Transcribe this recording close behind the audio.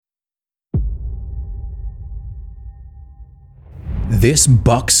This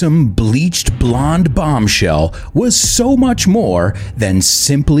buxom, bleached blonde bombshell was so much more than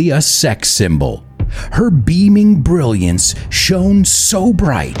simply a sex symbol. Her beaming brilliance shone so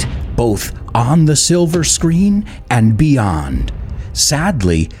bright, both on the silver screen and beyond.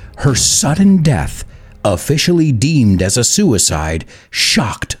 Sadly, her sudden death, officially deemed as a suicide,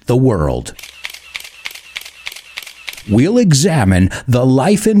 shocked the world. We'll examine the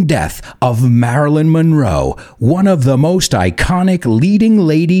life and death of Marilyn Monroe, one of the most iconic leading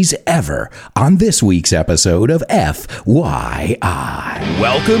ladies ever, on this week's episode of FYI.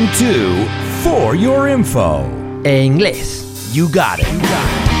 Welcome to For Your Info. En inglés. You got it.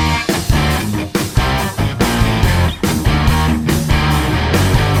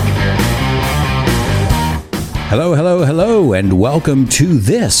 Hello, and welcome to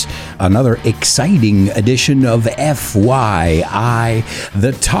this, another exciting edition of FYI,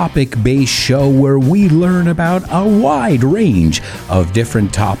 the topic-based show where we learn about a wide range of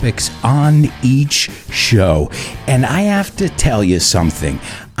different topics on each show. And I have to tell you something.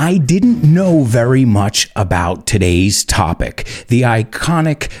 I didn't know very much about today's topic, the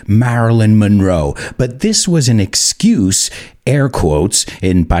iconic Marilyn Monroe, but this was an excuse, air quotes,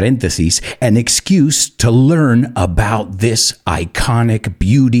 in parentheses, an excuse to learn about this iconic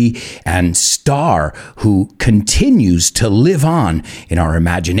beauty and star who continues to live on in our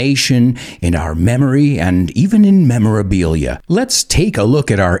imagination, in our memory, and even in memorabilia. Let's take a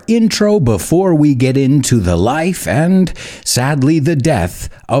look at our intro before we get into the life and, sadly, the death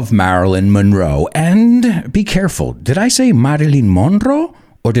of Marilyn Monroe. And be careful, did I say Marilyn Monroe?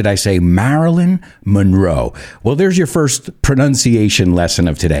 Or did I say Marilyn Monroe? Well, there's your first pronunciation lesson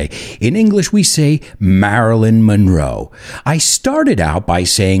of today. In English, we say Marilyn Monroe. I started out by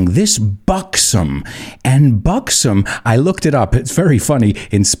saying this buxom. And buxom, I looked it up. It's very funny.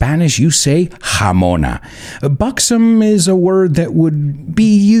 In Spanish, you say jamona. Buxom is a word that would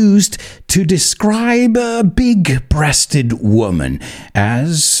be used to describe a big-breasted woman,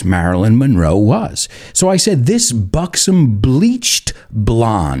 as Marilyn Monroe was. So I said this buxom, bleached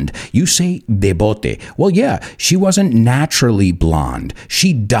blonde. You say de bote. Well, yeah, she wasn't naturally blonde.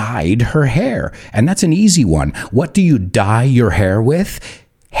 She dyed her hair. And that's an easy one. What do you dye your hair with?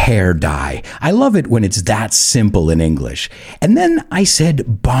 Hair dye. I love it when it's that simple in English. And then I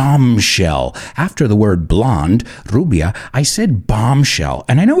said bombshell. After the word blonde, rubia, I said bombshell.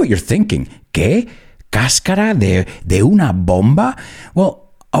 And I know what you're thinking. ¿Qué? ¿Cáscara de una bomba? Well,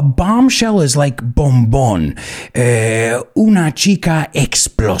 a bombshell is like bombón, una chica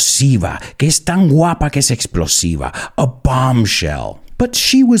explosiva, que es tan guapa que es explosiva, a bombshell. But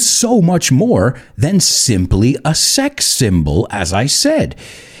she was so much more than simply a sex symbol, as I said.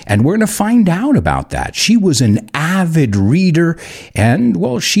 And we're going to find out about that. She was an avid reader, and,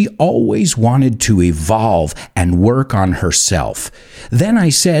 well, she always wanted to evolve and work on herself. Then I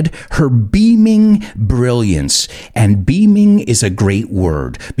said her beaming brilliance. And beaming is a great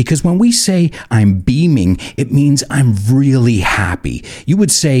word, because when we say I'm beaming, it means I'm really happy. You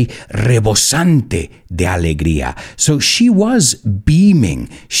would say rebosante de alegría. So she was beaming.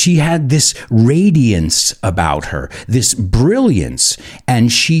 She had this radiance about her, this brilliance,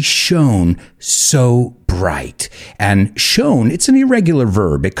 and she shone so bright. And shone, it's an irregular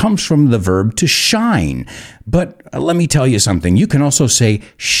verb. It comes from the verb to shine. But let me tell you something. You can also say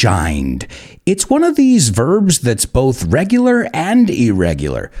shined. It's one of these verbs that's both regular and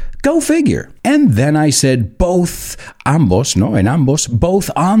irregular. Go figure. And then I said both, ambos, no, en ambos, both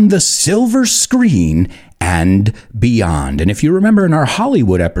on the silver screen and beyond. And if you remember in our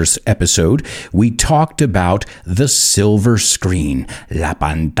Hollywood episode, we talked about the silver screen, la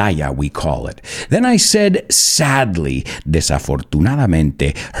pantalla we call it. Then I said, sadly,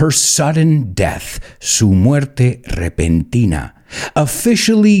 desafortunadamente, her sudden death, su muerte repentina,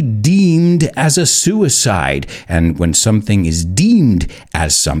 officially deemed as a suicide. And when something is deemed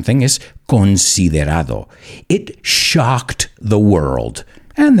as something, is considerado. It shocked the world.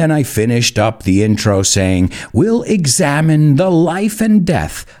 And then I finished up the intro saying, we'll examine the life and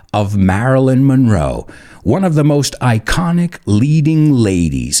death of Marilyn Monroe, one of the most iconic leading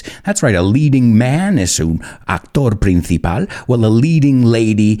ladies. That's right, a leading man es un actor principal. Well, a leading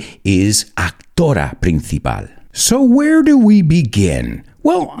lady is actora principal. So where do we begin?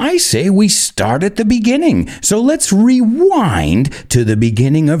 Well, I say we start at the beginning. So let's rewind to the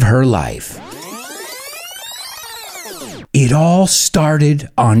beginning of her life. It all started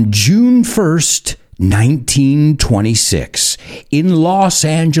on June 1st, 1926, in Los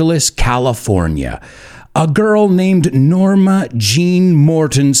Angeles, California. A girl named Norma Jean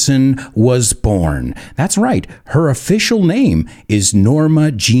Mortensen was born. That's right, her official name is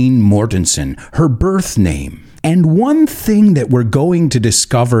Norma Jean Mortensen, her birth name. And one thing that we're going to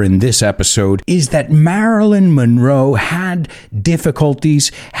discover in this episode is that Marilyn Monroe had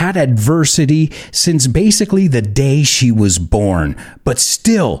difficulties, had adversity since basically the day she was born, but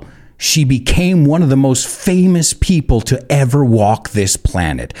still, she became one of the most famous people to ever walk this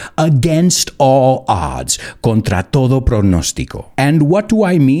planet, against all odds, contra todo pronóstico. And what do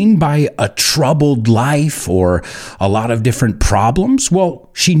I mean by a troubled life or a lot of different problems?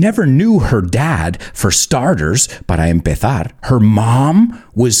 Well, she never knew her dad, for starters, para empezar. Her mom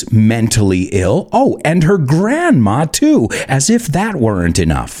was mentally ill. Oh, and her grandma too, as if that weren't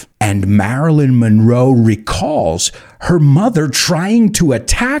enough. And Marilyn Monroe recalls her mother trying to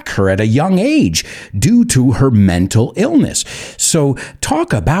attack her at a young age due to her mental illness. So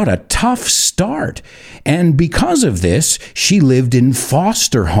talk about a tough start. And because of this, she lived in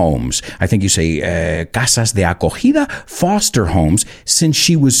foster homes. I think you say casas de acogida, foster homes, since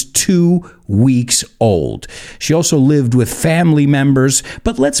she was 2 weeks old. She also lived with family members,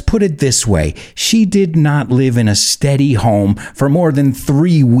 but let's put it this way. She did not live in a steady home for more than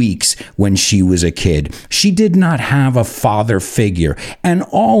 3 weeks when she was a kid. She did not have a father figure. And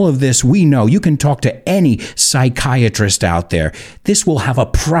all of this, we know, you can talk to any psychiatrist out there. This will have a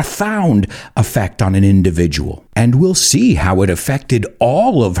profound effect on an individual. And we'll see how it affected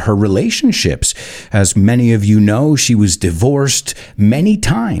all of her relationships. As many of you know, she was divorced many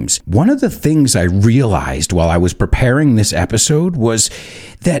times. One of the things I realized while I was preparing this episode was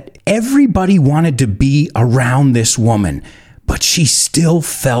that everybody wanted to be around this woman, but she still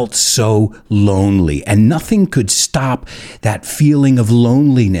felt so lonely, and nothing could stop that feeling of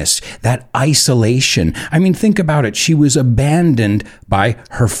loneliness, that isolation. I mean, think about it. She was abandoned by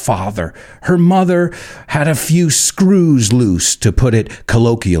her father. Her mother had a few screws loose, to put it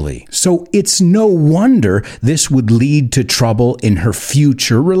colloquially. So it's no wonder this would lead to trouble in her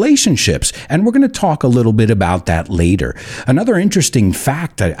future relationships. And we're going to talk a little bit about that later. Another interesting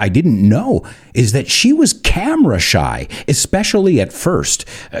fact I didn't know is that she was camera shy, especially at first.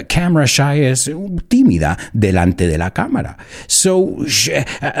 Camera shy es tímida delante de la cámara. So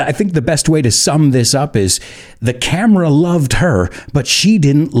I think the best way to sum this up is the camera loved her, but she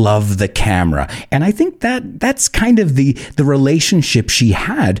didn't love the camera. And I think that's kind of the relationship she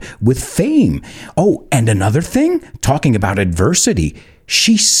had with fame. Oh, and another thing, talking about adversity,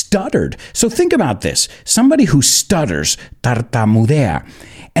 she stuttered. So think about this. Somebody who stutters, tartamudea,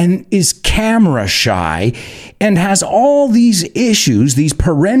 and is camera shy and has all these issues, these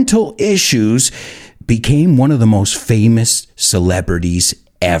parental issues, became one of the most famous celebrities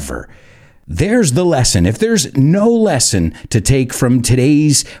ever. There's the lesson. If there's no lesson to take from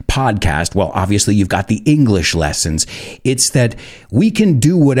today's podcast, well, obviously you've got the English lessons. It's that we can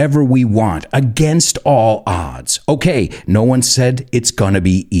do whatever we want against all odds. Okay, no one said it's going to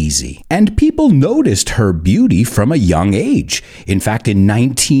be easy. And people noticed her beauty from a young age. In fact, in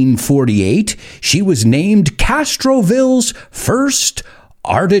 1948, she was named Castroville's first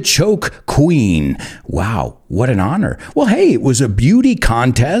Artichoke Queen. Wow, what an honor. Well, hey, it was a beauty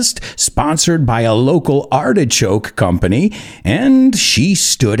contest sponsored by a local artichoke company, and she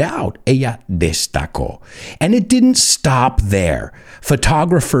stood out. Ella destacó. And it didn't stop there.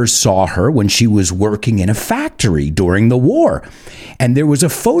 Photographers saw her when she was working in a factory during the war. And there was a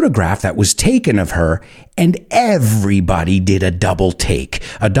photograph that was taken of her, and everybody did a double take.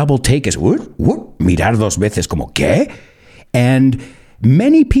 A double take is, mirar dos veces como, ¿qué? And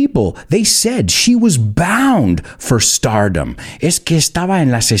many people, they said she was bound for stardom. Es que estaba en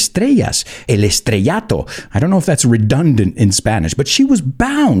las estrellas, el estrellato. I don't know if that's redundant in Spanish, but she was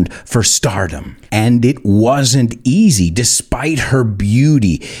bound for stardom. And it wasn't easy, despite her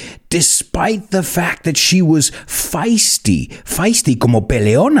beauty, despite the fact that she was feisty como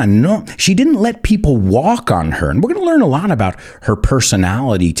peleona, no. She didn't let people walk on her. And we're going to learn a lot about her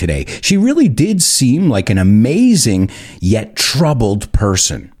personality today. She really did seem like an amazing yet troubled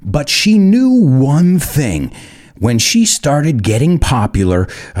person. But she knew one thing. When she started getting popular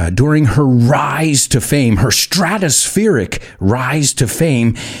during her rise to fame, her stratospheric rise to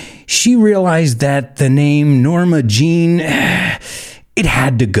fame, she realized that the name Norma Jean, it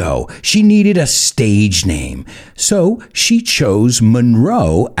had to go. She needed a stage name. So she chose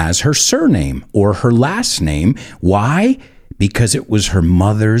Monroe as her surname or her last name. Why? Because it was her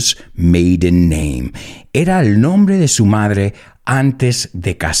mother's maiden name. Era el nombre de su madre antes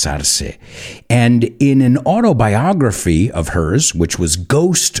de casarse. And in an autobiography of hers, which was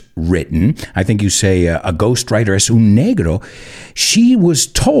ghost written, I think you say a ghostwriter es un negro, she was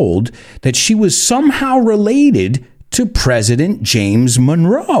told that she was somehow related to President James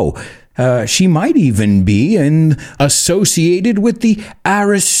Monroe. She might even be associated with the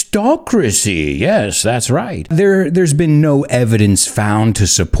aristocracy. Yes, that's right. There's been no evidence found to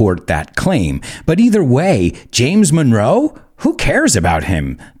support that claim. But either way, James Monroe? Who cares about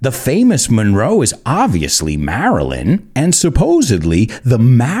him? The famous Monroe is obviously Marilyn, and supposedly the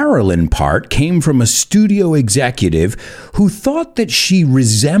Marilyn part came from a studio executive who thought that she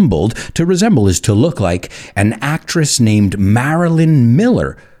resembled, to resemble is to look like, an actress named Marilyn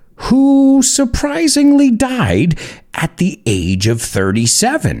Miller, who surprisingly died at the age of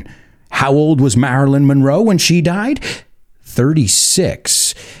 37. How old was Marilyn Monroe when she died?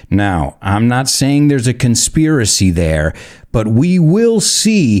 36. Now, I'm not saying there's a conspiracy there, but we will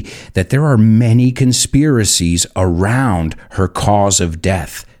see that there are many conspiracies around her cause of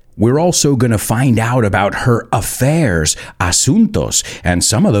death. We're also going to find out about her affairs, asuntos, and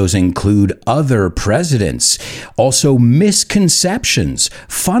some of those include other presidents, also misconceptions,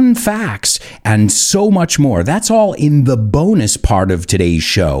 fun facts, and so much more. That's all in the bonus part of today's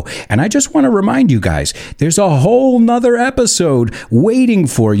show. And I just want to remind you guys, there's a whole nother episode waiting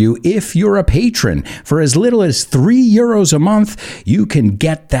for you if you're a patron. For as little as €3 a month, you can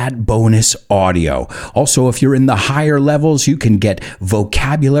get that bonus audio. Also, if you're in the higher levels, you can get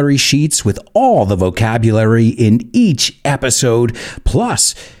vocabulary sheets with all the vocabulary in each episode.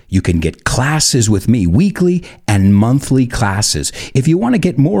 Plus, you can get classes with me, weekly and monthly classes. If you want to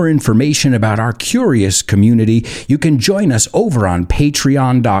get more information about our curious community, you can join us over on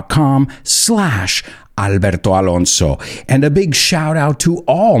patreon.com/Alberto Alonso. And a big shout out to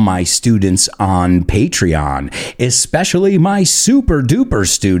all my students on Patreon, especially my super duper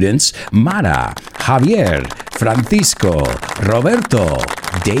students, Mara, Javier, Francisco, Roberto,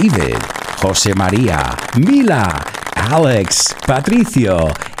 David, Jose Maria, Mila, Alex, Patricio,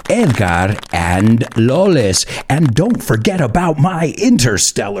 Edgar, and Loles. And don't forget about my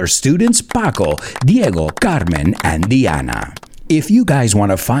interstellar students, Paco, Diego, Carmen, and Diana. If you guys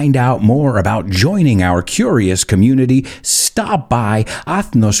want to find out more about joining our curious community, stop by,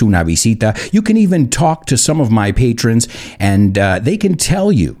 haznos una visita. You can even talk to some of my patrons, and they can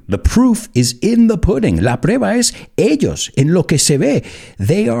tell you. The proof is in the pudding. La prueba es ellos, en lo que se ve.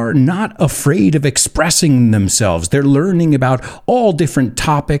 They are not afraid of expressing themselves. They're learning about all different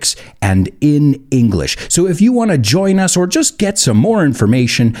topics and in English. So if you want to join us or just get some more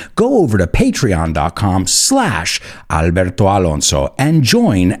information, go over to patreon.com/Alberto Alonso and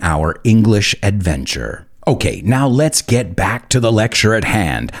join our English adventure. Okay, now let's get back to the lecture at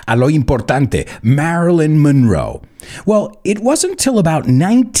hand. A lo importante, Marilyn Monroe. Well, it wasn't until about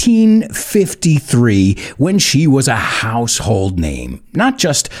 1953 when she was a household name. Not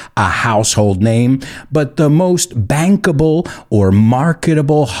just a household name, but the most bankable or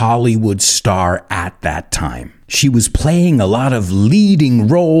marketable Hollywood star at that time. She was playing a lot of leading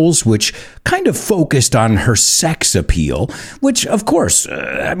roles, which kind of focused on her sex appeal, which, of course,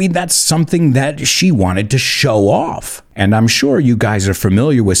 that's something that she wanted to show off. And I'm sure you guys are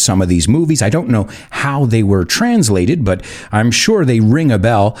familiar with some of these movies. I don't know how they were translated, but I'm sure they ring a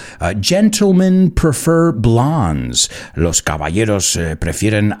bell. Gentlemen prefer blondes. Los caballeros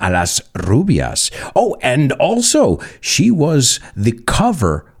prefieren a las rubias. Oh, and also, she was the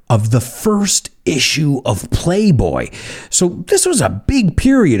cover of the first issue of Playboy. So this was a big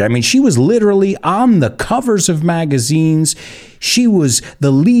period. She was literally on the covers of magazines. She was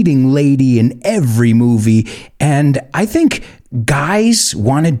the leading lady in every movie. And I think guys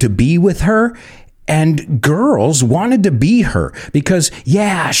wanted to be with her and girls wanted to be her because,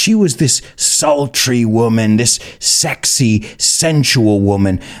 she was this sultry woman, this sexy, sensual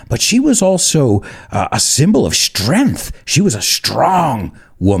woman. But she was also a symbol of strength. She was a strong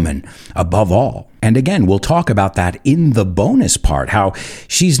woman above all. And again, we'll talk about that in the bonus part, how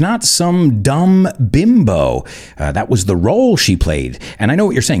she's not some dumb bimbo. That was the role she played. And I know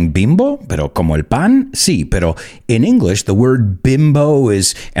what you're saying, bimbo, pero como el pan, sí, pero in English, the word bimbo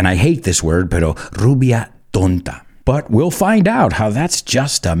is, and I hate this word, pero rubia tonta. But we'll find out how that's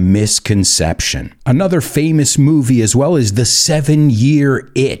just a misconception. Another famous movie as well is The 7-Year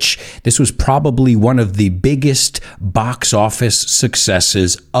Itch. This was probably one of the biggest box office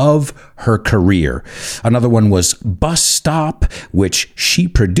successes of her career. Another one was Bus Stop, which she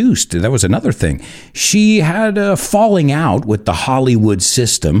produced. That was another thing. She had a falling out with the Hollywood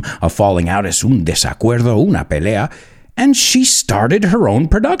system. A falling out es un desacuerdo, una pelea. and she started her own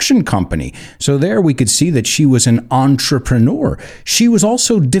production company. So there we could see that she was an entrepreneur. She was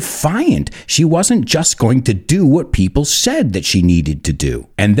also defiant. She wasn't just going to do what people said that she needed to do.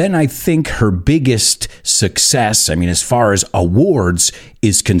 And then I think her biggest success, as far as awards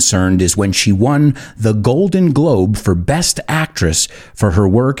is concerned, is when she won the Golden Globe for Best Actress for her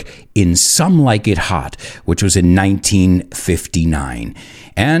work in Some Like It Hot, which was in 1959.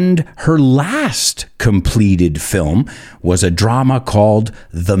 And her last completed film was a drama called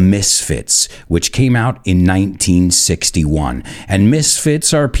The Misfits, which came out in 1961. And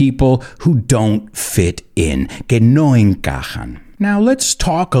misfits are people who don't fit in, que no encajan. Now let's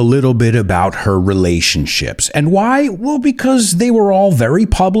talk a little bit about her relationships. And why? Well, because they were all very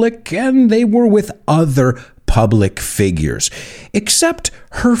public and they were with other public figures, except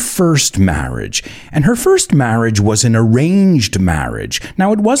her first marriage. And her first marriage was an arranged marriage.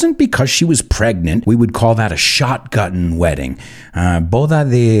 Now, it wasn't because she was pregnant. We would call that a shotgun wedding. Boda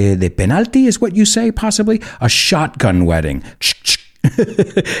de penalti is what you say, possibly? A shotgun wedding.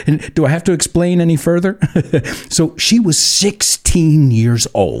 And do I have to explain any further? So she was 16 years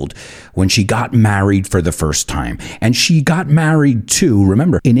old when she got married for the first time. And she got married to,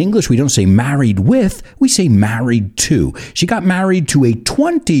 remember, in English we don't say married with, we say married to. She got married to a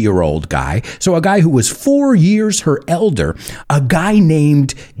 20-year-old guy, so a guy who was 4 years her elder, a guy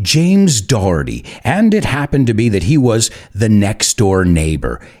named James Doherty. And it happened to be that he was the next door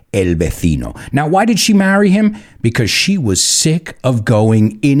neighbor, El Vecino. Now, why did she marry him? Because she was sick of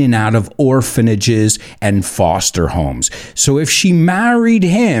going in and out of orphanages and foster homes. So if she married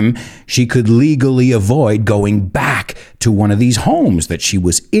him, she could legally avoid going back to one of these homes that she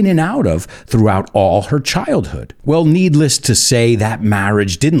was in and out of throughout all her childhood. Well, needless to say, that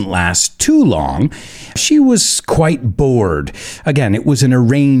marriage didn't last too long. She was quite bored. Again, it was an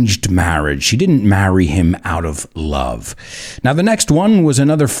arranged marriage. She didn't marry him out of love. Now, the next one was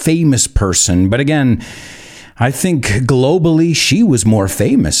another famous person, but again, I think globally she was more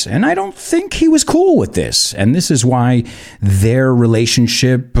famous, and I don't think he was cool with this. And this is why their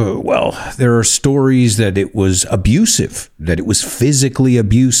relationship, there are stories that it was abusive, that it was physically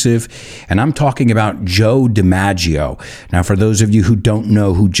abusive, and I'm talking about Joe DiMaggio. Now, for those of you who don't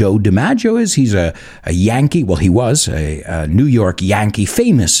know who Joe DiMaggio is, he's a Yankee, he was a New York Yankee,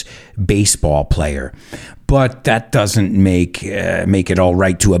 famous baseball player. But that doesn't make it all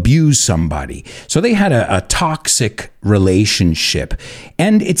right to abuse somebody. So they had a toxic relationship.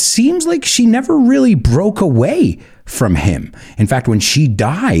 And it seems like she never really broke away from him. In fact, when she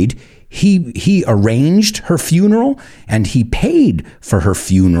died, he arranged her funeral and he paid for her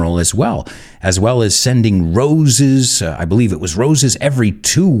funeral as well as sending roses. I believe it was roses every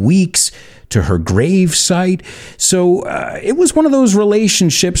 2 weeks to her grave site. So it was one of those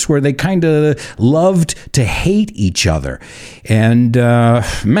relationships where they kind of loved to hate each other. And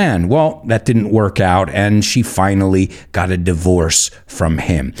that didn't work out. And she finally got a divorce from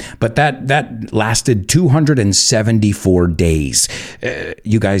him. But that lasted 274 days.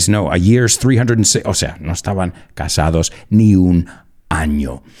 You guys know, a year's 306. O sea, no estaban casados ni un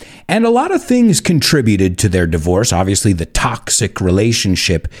año. And a lot of things contributed to their divorce. Obviously, the toxic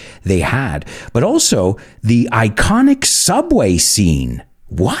relationship they had, but also the iconic subway scene.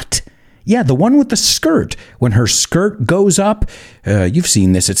 What? Yeah, the one with the skirt. When her skirt goes up, you've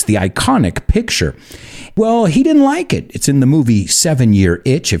seen this. It's the iconic picture. Well, he didn't like it. It's in the movie 7 Year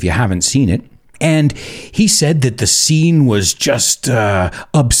Itch, if you haven't seen it. And he said that the scene was just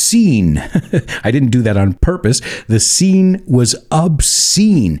obscene. I didn't do that on purpose. The scene was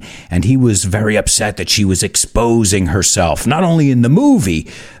obscene. And he was very upset that she was exposing herself, not only in the movie,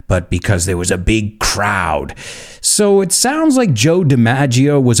 but because there was a big crowd. So it sounds like Joe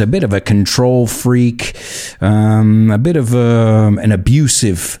DiMaggio was a bit of a control freak, a bit of an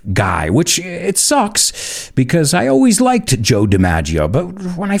abusive guy, which it sucks because I always liked Joe DiMaggio.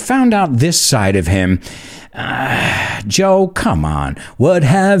 But when I found out this side of him, Joe, come on. What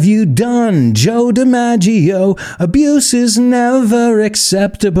have you done, Joe DiMaggio? Abuse is never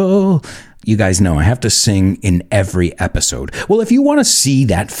acceptable. You guys know I have to sing in every episode. Well, if you want to see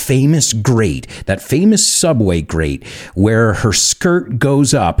that famous grate, that famous subway grate where her skirt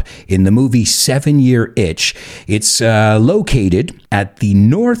goes up in the movie 7 Year Itch, it's located at the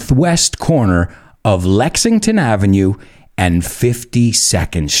northwest corner of Lexington Avenue and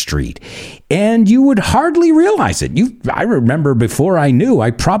 52nd Street. And you would hardly realize it. I remember before I knew,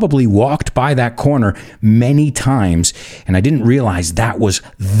 I probably walked by that corner many times, and I didn't realize that was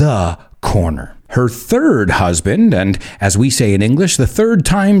the corner. Her third husband, and as we say in English, the third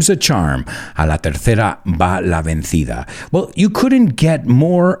time's a charm. A la tercera va la vencida. Well, you couldn't get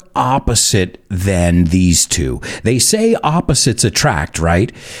more opposite than these two. They say opposites attract,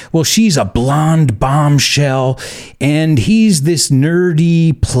 right? Well, she's a blonde bombshell, and he's this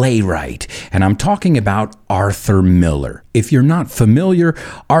nerdy playwright. And I'm talking about Arthur Miller. If you're not familiar,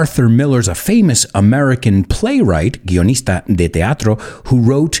 Arthur Miller's a famous American playwright, guionista de teatro, who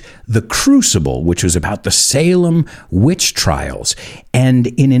wrote The Crucible, which was about the Salem witch trials. And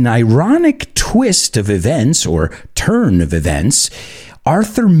in an ironic twist of events, or turn of events,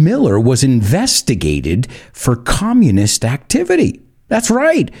 Arthur Miller was investigated for communist activity. That's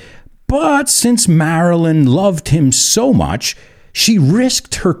right. But since Marilyn loved him so much, she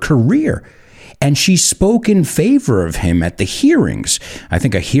risked her career. And she spoke in favor of him at the hearings. I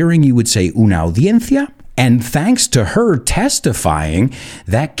think a hearing, you would say una audiencia. And thanks to her testifying,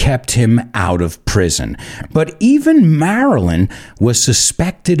 that kept him out of prison. But even Marilyn was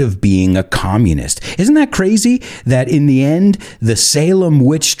suspected of being a communist. Isn't that crazy that in the end, the Salem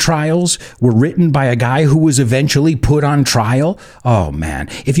witch trials were written by a guy who was eventually put on trial? Oh man,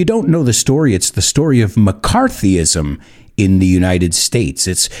 if you don't know the story, it's the story of McCarthyism in the United States.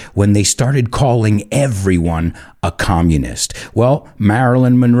 It's when they started calling everyone a communist. Well,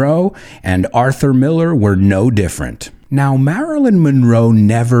 Marilyn Monroe and Arthur Miller were no different. Now, Marilyn Monroe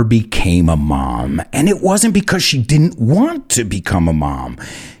never became a mom, and it wasn't because she didn't want to become a mom.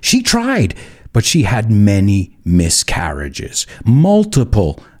 She tried, but she had many miscarriages,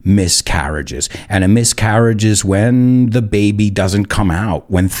 multiple miscarriages. And a miscarriage is when the baby doesn't come out,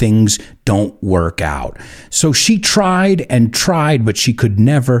 when things don't work out. So she tried and tried, but she could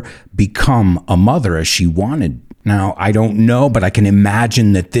never become a mother as she wanted. Now, I don't know, but I can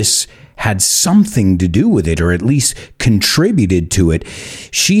imagine that this had something to do with it, or at least contributed to it.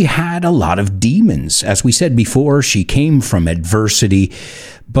 She had a lot of demons. As we said before, she came from adversity,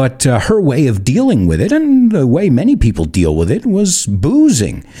 but her way of dealing with it, and the way many people deal with it, was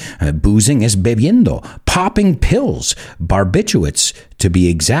boozing. Boozing es bebiendo, popping pills, barbiturates to be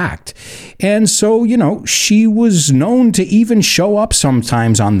exact. And so, she was known to even show up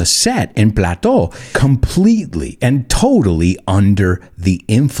sometimes on the set in plateau, completely and totally under the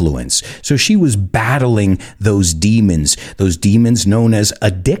influence. So she was battling those demons known as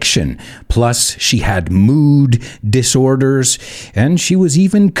addiction. Plus, she had mood disorders, and she was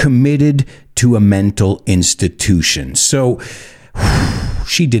even committed to a mental institution. So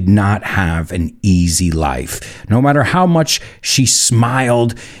she did not have an easy life. No matter how much she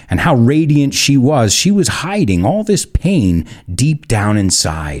smiled and how radiant she was hiding all this pain deep down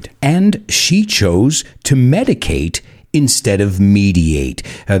inside. And she chose to medicate instead of mediate.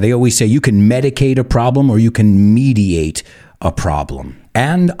 They always say you can medicate a problem or you can mediate a problem.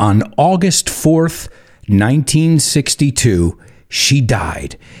 And on August 4th, 1962, she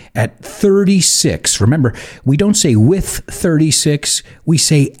died at 36. Remember, we don't say with 36, we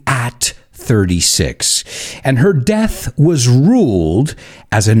say at 36. And her death was ruled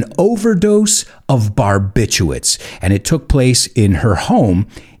as an overdose of barbiturates, and it took place in her home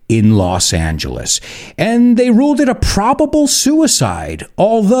in Los Angeles. And they ruled it a probable suicide,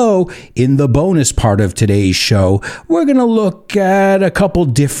 although in the bonus part of today's show, we're going to look at a couple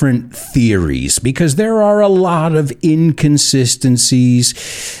different theories, because there are a lot of inconsistencies.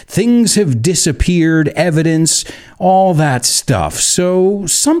 Things have disappeared, evidence, all that stuff. So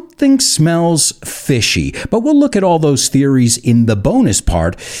something smells fishy. But we'll look at all those theories in the bonus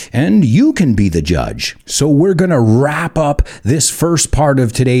part, and you can be the judge. So we're going to wrap up this first part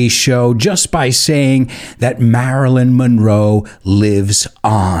of today's show just by saying that Marilyn Monroe lives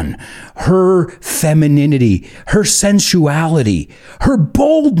on. Her femininity, her sensuality, her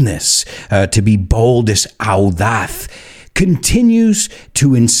boldness, to be bold as audaz, continues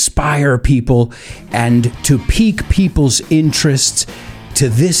to inspire people and to pique people's interests to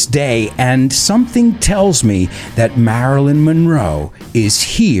this day. And something tells me that Marilyn Monroe is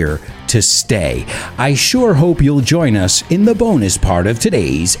here to stay. I sure hope you'll join us in the bonus part of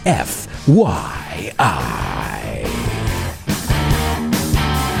today's FYI.